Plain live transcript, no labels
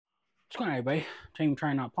What's going on, everybody? Today I'm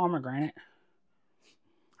trying out pomegranate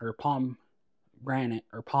or pomegranate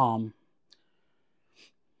or palm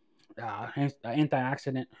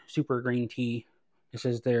antioxidant super green tea. This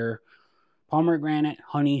is their pomegranate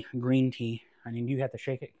honey green tea. I mean, you have to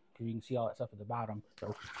shake it because you can see all that stuff at the bottom.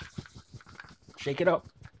 So shake it up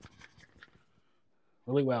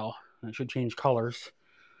really well, and it should change colors.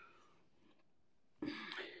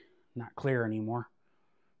 Not clear anymore.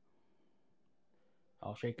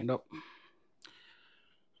 All shaken up.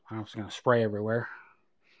 I'm just gonna spray everywhere.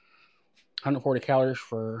 140 calories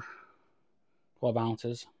for 12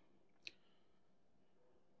 ounces.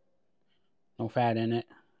 No fat in it.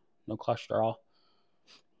 No cholesterol.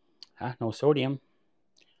 No sodium.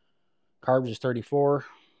 Carbs is 34.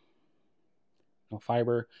 No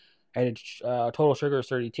fiber. Added total sugar is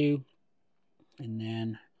 32. And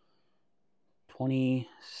then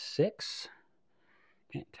 26.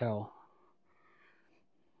 Can't tell.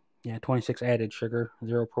 Yeah, 26 added sugar.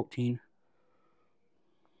 0 protein.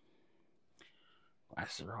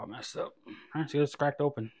 Glasses are all messed up. Alright, see, it's cracked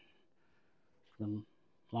open. It's been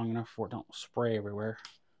long enough for it don't spray everywhere.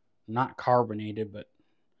 Not carbonated, but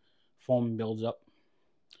foam builds up.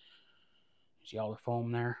 See all the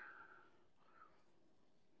foam there?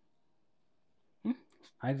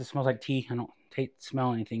 It just smells like tea. I don't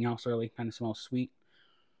smell anything else really. Kind of smells sweet.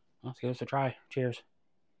 Let's give this a try. Cheers.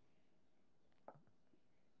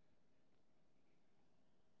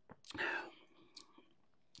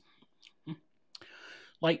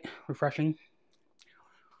 Light, refreshing.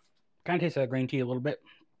 Kind of tastes like green tea a little bit.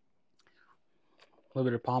 A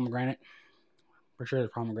little bit of pomegranate. For sure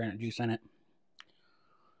there's pomegranate juice in it.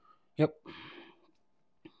 Yep.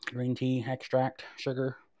 Green tea, extract,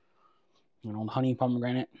 sugar, honey,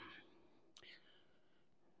 pomegranate.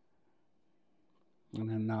 And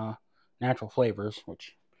then natural flavors,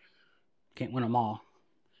 which can't win them all.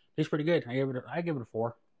 Tastes pretty good. I give it a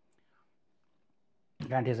 4.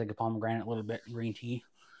 Kind of tastes like a pomegranate, a little bit green tea.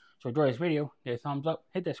 So enjoy this video, give it a thumbs up,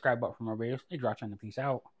 hit that subscribe button for more videos. Thanks for watching, and peace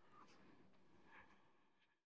out.